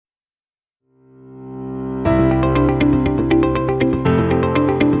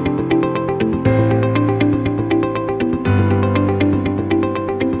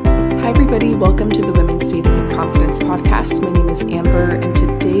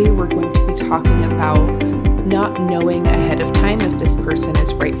we're going to be talking about not knowing ahead of time if this person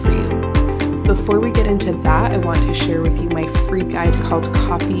is right for you. Before we get into that, I want to share with you my free guide called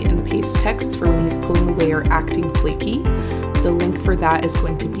Copy and Paste Text for when he's pulling away or acting flaky. The link for that is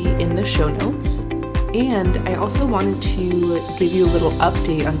going to be in the show notes. And I also wanted to give you a little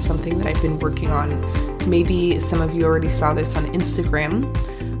update on something that I've been working on. Maybe some of you already saw this on Instagram.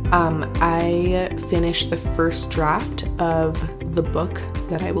 I finished the first draft of the book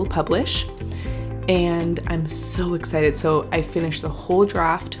that I will publish, and I'm so excited. So I finished the whole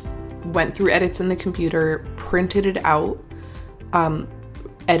draft, went through edits in the computer, printed it out,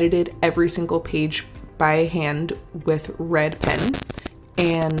 edited every single page by hand with red pen,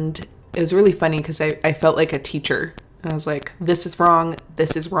 and it was really funny because I felt like a teacher. I was like, this is wrong,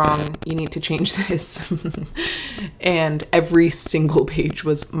 you need to change this. And every single page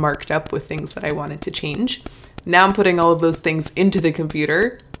was marked up with things that I wanted to change. Now I'm putting all of those things into the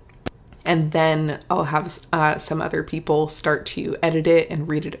computer, and then I'll have some other people start to edit it and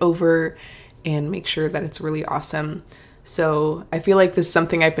read it over and make sure that it's really awesome. So I feel like this is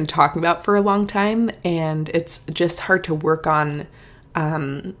something I've been talking about for a long time, and it's just hard to work on.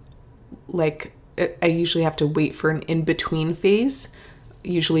 I usually have to wait for an in-between phase,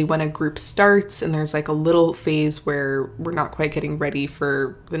 usually when a group starts and there's like a little phase where we're not quite getting ready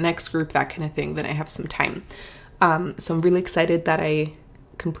for the next group, that kind of thing, then I have some time. So I'm really excited that I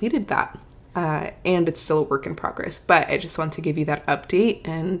completed that, and it's still a work in progress, but I just want to give you that update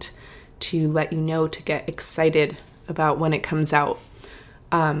and to let you know to get excited about when it comes out.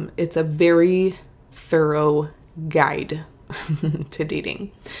 It's a very thorough guide to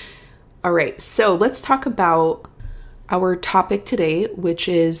dating. All right, so let's talk about our topic today, which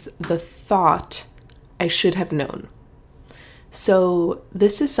is the thought, I should have known. So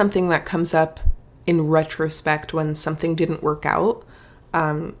this is something that comes up in retrospect when something didn't work out,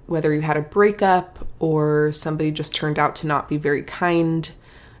 whether you had a breakup or somebody just turned out to not be very kind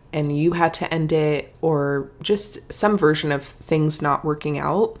and you had to end it, or just some version of things not working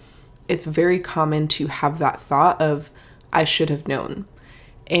out. It's very common to have that thought of, I should have known.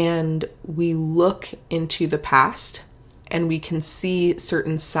 And we look into the past and we can see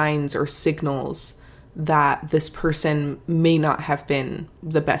certain signs or signals that this person may not have been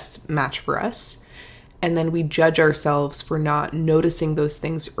the best match for us. And then we judge ourselves for not noticing those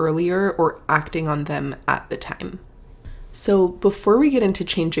things earlier or acting on them at the time. So before we get into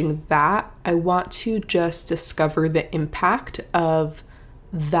changing that, I want to just discover the impact of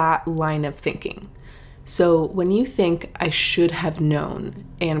that line of thinking. So when you think I should have known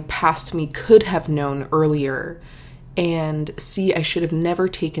and past me could have known earlier, and see, I should have never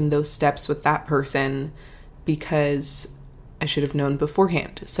taken those steps with that person because I should have known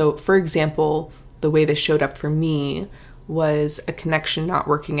beforehand. So for example, the way this showed up for me was a connection not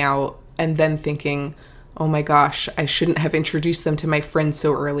working out and then thinking, oh my gosh, I shouldn't have introduced them to my friends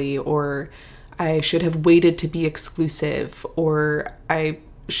so early, or I should have waited to be exclusive, or I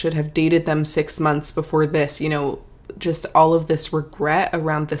should have dated them 6 months before this, just all of this regret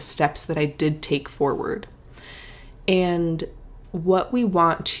around the steps that I did take forward. And what we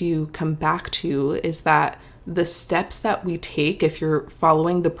want to come back to is that the steps that we take, if you're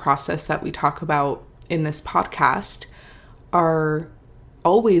following the process that we talk about in this podcast, are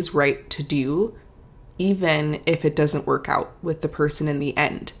always right to do, even if it doesn't work out with the person in the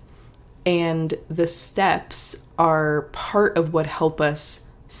end. And the steps are part of what help us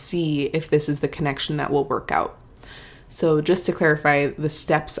see if this is the connection that will work out. So just to clarify, the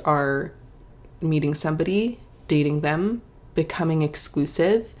steps are meeting somebody, dating them, becoming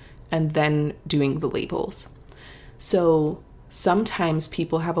exclusive, and then doing the labels. So sometimes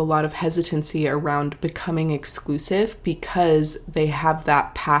people have a lot of hesitancy around becoming exclusive because they have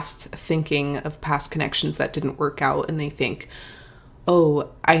that past thinking of past connections that didn't work out, and they think, oh,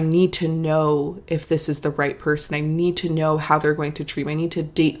 I need to know if this is the right person. I need to know how they're going to treat me. I need to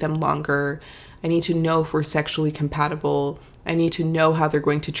date them longer. I need to know if we're sexually compatible. I need to know how they're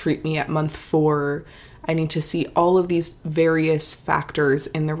going to treat me at month 4. I need to see all of these various factors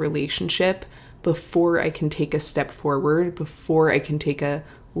in the relationship before I can take a step forward, before I can take a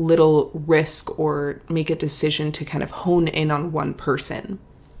little risk or make a decision to kind of hone in on one person.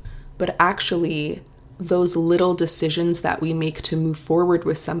 But actually, those little decisions that we make to move forward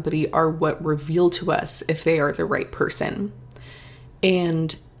with somebody are what reveal to us if they are the right person.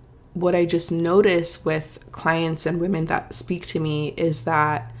 And what I just notice with clients and women that speak to me is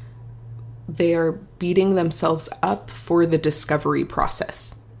that they are beating themselves up for the discovery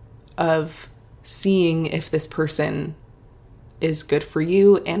process of seeing if this person is good for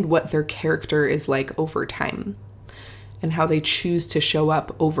you and what their character is like over time. and how they choose to show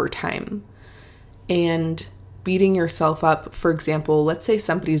up over time. And beating yourself up, for example, let's say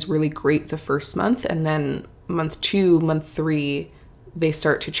somebody's really great the first month, and then month 2, month 3, they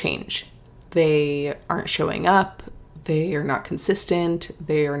start to change. They aren't showing up, they are not consistent,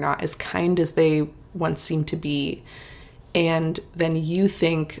 they are not as kind as they once seemed to be. And then you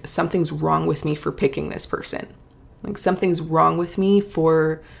think something's wrong with me for picking this person. Like something's wrong with me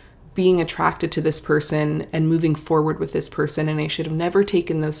for being attracted to this person and moving forward with this person, and I should have never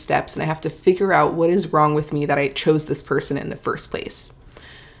taken those steps, and I have to figure out what is wrong with me that I chose this person in the first place.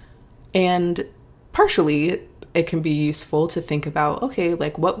 And partially, it can be useful to think about, okay,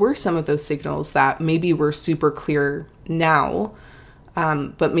 like what were some of those signals that maybe were super clear now,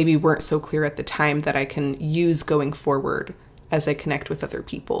 but maybe weren't so clear at the time that I can use going forward as I connect with other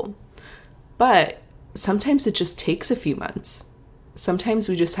people. But sometimes it just takes a few months. Sometimes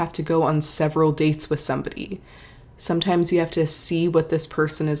we just have to go on several dates with somebody. Sometimes you have to see what this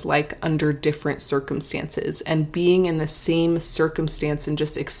person is like under different circumstances, and being in the same circumstance and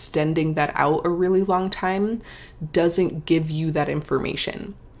just extending that out a really long time doesn't give you that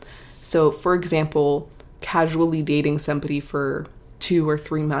information. So, for example, casually dating somebody for 2 or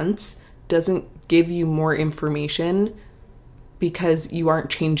 3 months doesn't give you more information because you aren't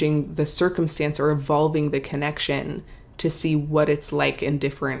changing the circumstance or evolving the connection to see what it's like in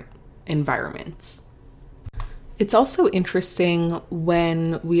different environments. It's also interesting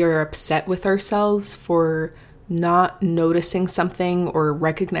when we are upset with ourselves for not noticing something or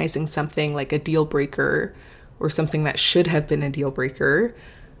recognizing something like a deal breaker or something that should have been a deal breaker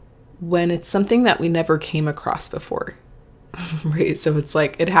when it's something that we never came across before, right? So it's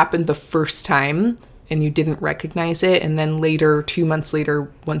like it happened the first time and you didn't recognize it. And then later, 2 months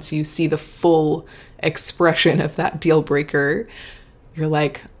later, once you see the full expression of that deal breaker, you're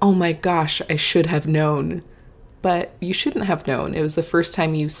like, oh my gosh, I should have known. But you shouldn't have known. It was the first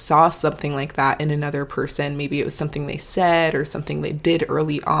time you saw something like that in another person. Maybe it was something they said or something they did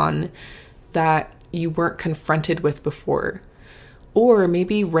early on that you weren't confronted with before. Or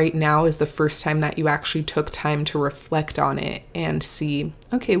maybe right now is the first time that you actually took time to reflect on it and see,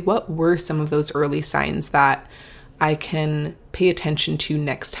 okay, what were some of those early signs that I can pay attention to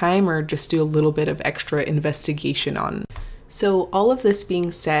next time or just do a little bit of extra investigation on. So all of this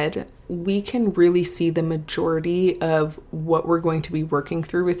being said, we can really see the majority of what we're going to be working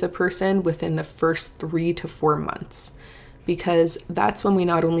through with a person within the first 3 to 4 months. Because that's when we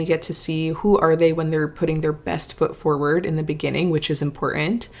not only get to see who are they when they're putting their best foot forward in the beginning, which is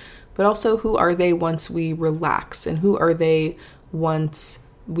important, but also who are they once we relax, and who are they once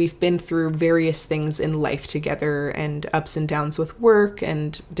we've been through various things in life together and ups and downs with work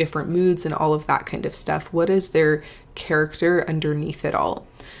and different moods and all of that kind of stuff. What is their character underneath it all?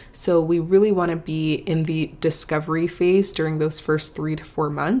 So we really want to be in the discovery phase during those first 3 to 4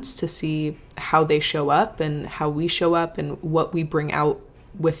 months to see how they show up and how we show up and what we bring out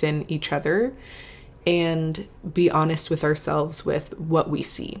within each other, and be honest with ourselves with what we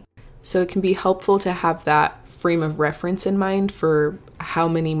see. So it can be helpful to have that frame of reference in mind for how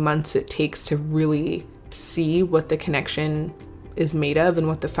many months it takes to really see what the connection is made of and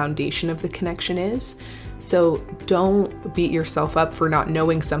what the foundation of the connection is. So don't beat yourself up for not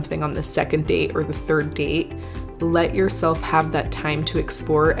knowing something on the second date or the third date. Let yourself have that time to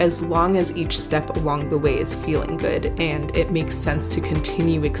explore, as long as each step along the way is feeling good and it makes sense to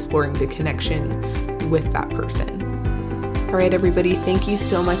continue exploring the connection with that person. All right, everybody, thank you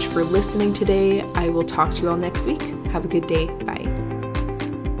so much for listening today. I will talk to you all next week. Have a good day. Bye.